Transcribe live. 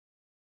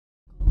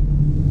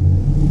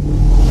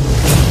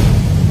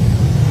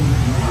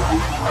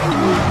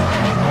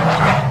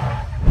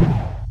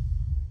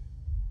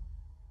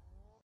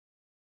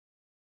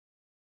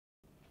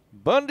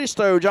Bundy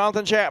Stowe,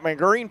 Jonathan Chapman,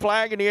 green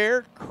flag in the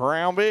air,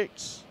 Crown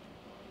Vics.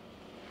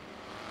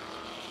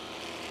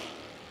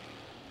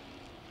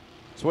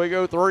 So we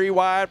go 3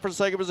 wide for the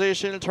second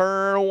position,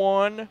 turn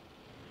 1.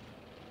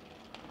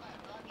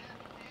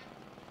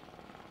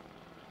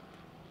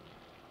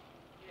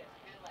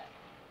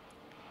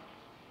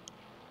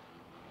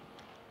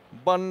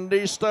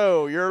 Bundy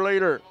Stowe, your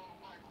leader.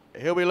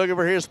 He'll be looking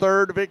for his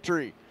 3rd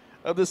victory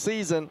of the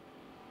season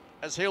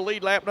as he'll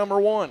lead lap number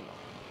 1.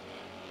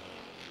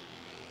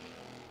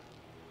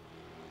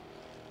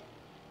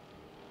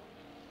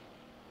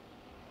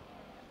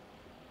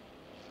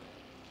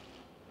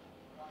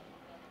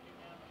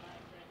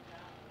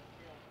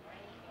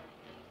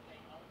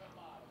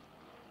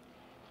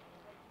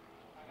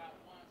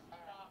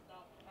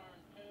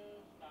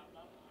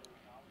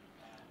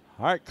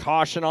 All right,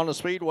 caution on the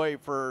Speedway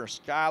for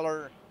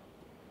Skyler.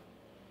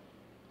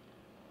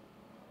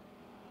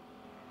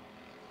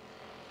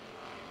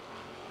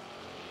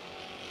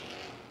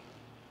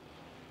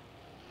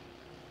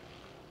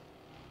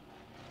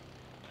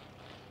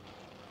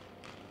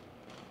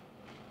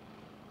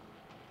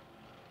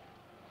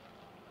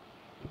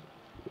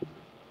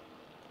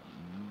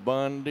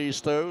 Bundy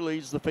Stowe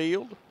leads the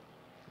field.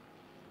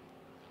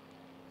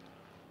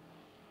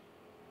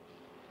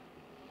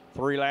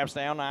 3 laps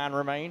down, 9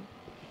 remain.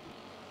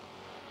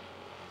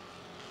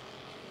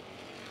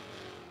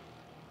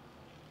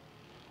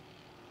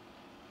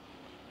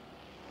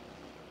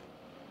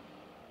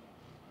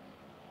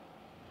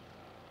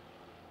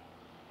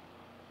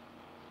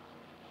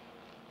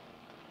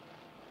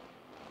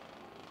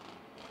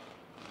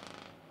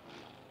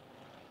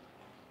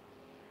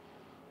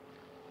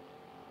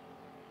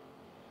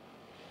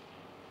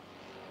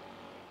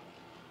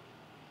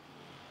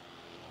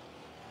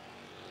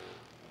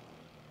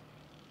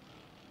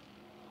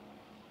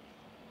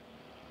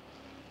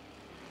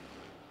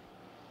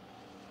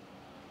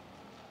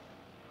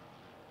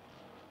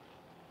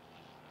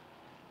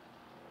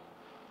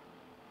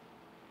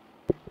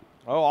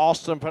 Oh,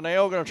 Austin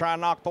Pinnell going to try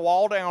and knock the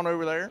wall down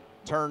over there.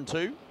 Turn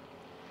 2.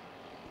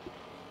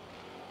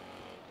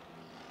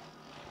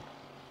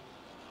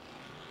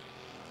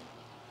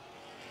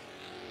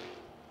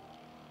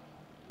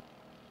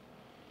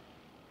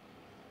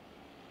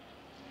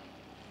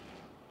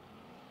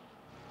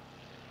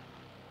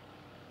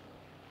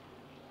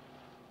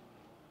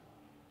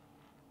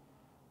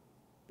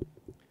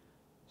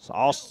 So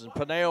Austin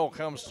Pinnell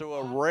comes to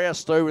a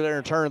rest over there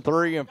in turn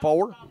 3 and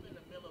 4.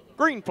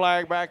 Green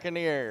flag back in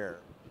the air.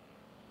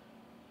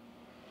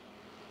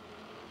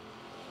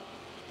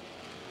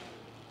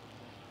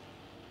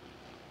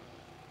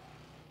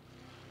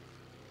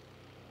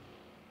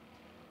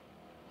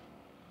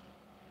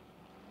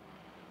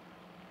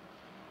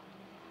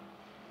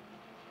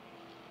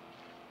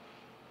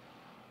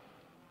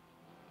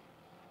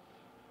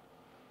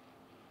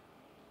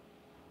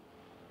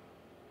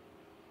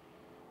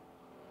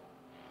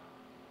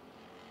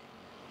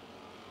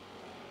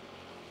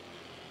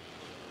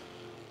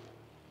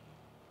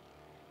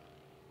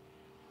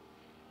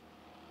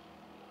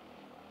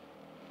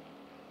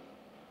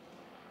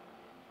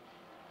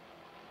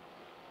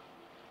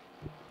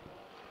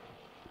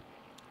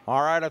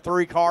 All right, a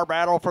 3-car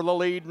battle for the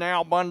lead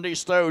now. Bundy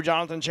Stowe,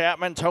 Jonathan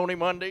Chapman, Tony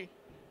Mundy.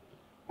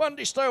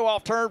 Bundy Stowe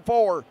off turn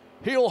 4.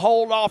 He'll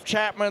hold off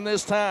Chapman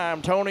this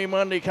time. Tony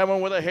Mundy coming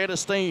with a head of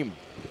steam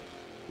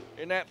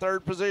in that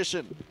 3rd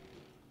position.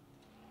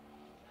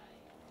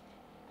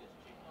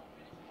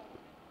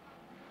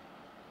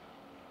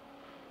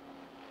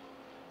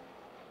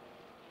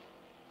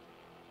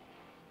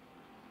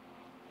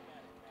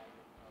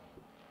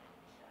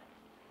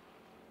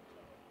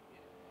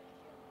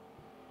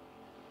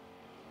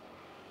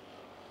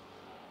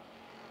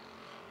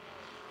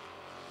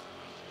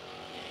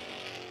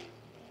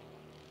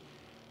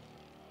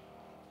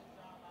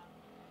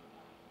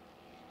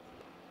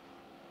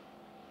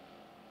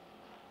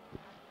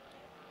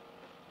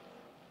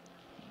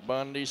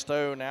 Bundy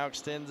Stowe now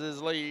extends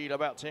his lead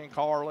about 10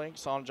 car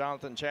lengths on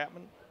Jonathan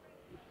Chapman.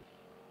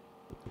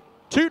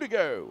 2 to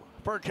go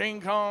for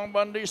King Kong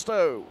Bundy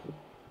Stowe.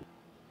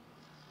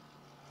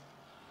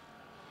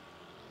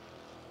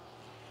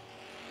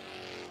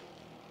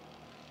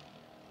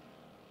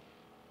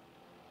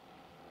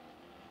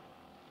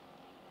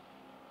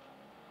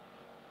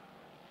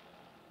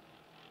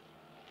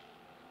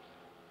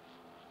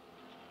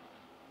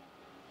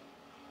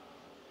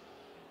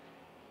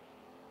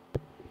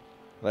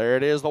 There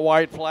it is, the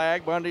white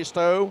flag, Bundy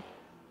Stowe.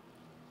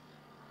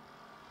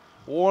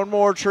 One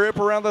more trip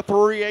around the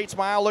 3/8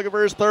 mile, looking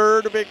for his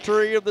 3rd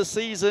victory of the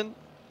season.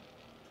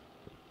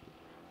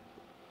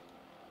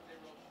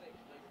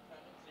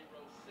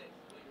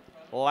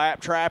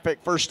 Lap traffic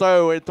for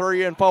Stowe at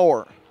 3 and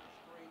 4.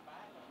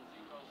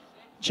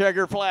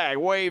 Checker flag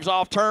waves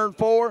off turn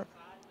 4.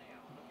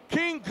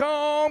 King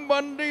Kong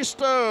Bundy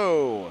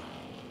Stowe.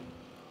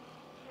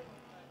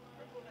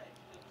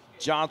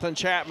 Jonathan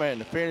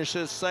Chapman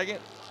finishes 2nd.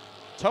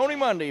 Tony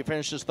Mundy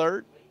finishes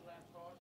 3rd.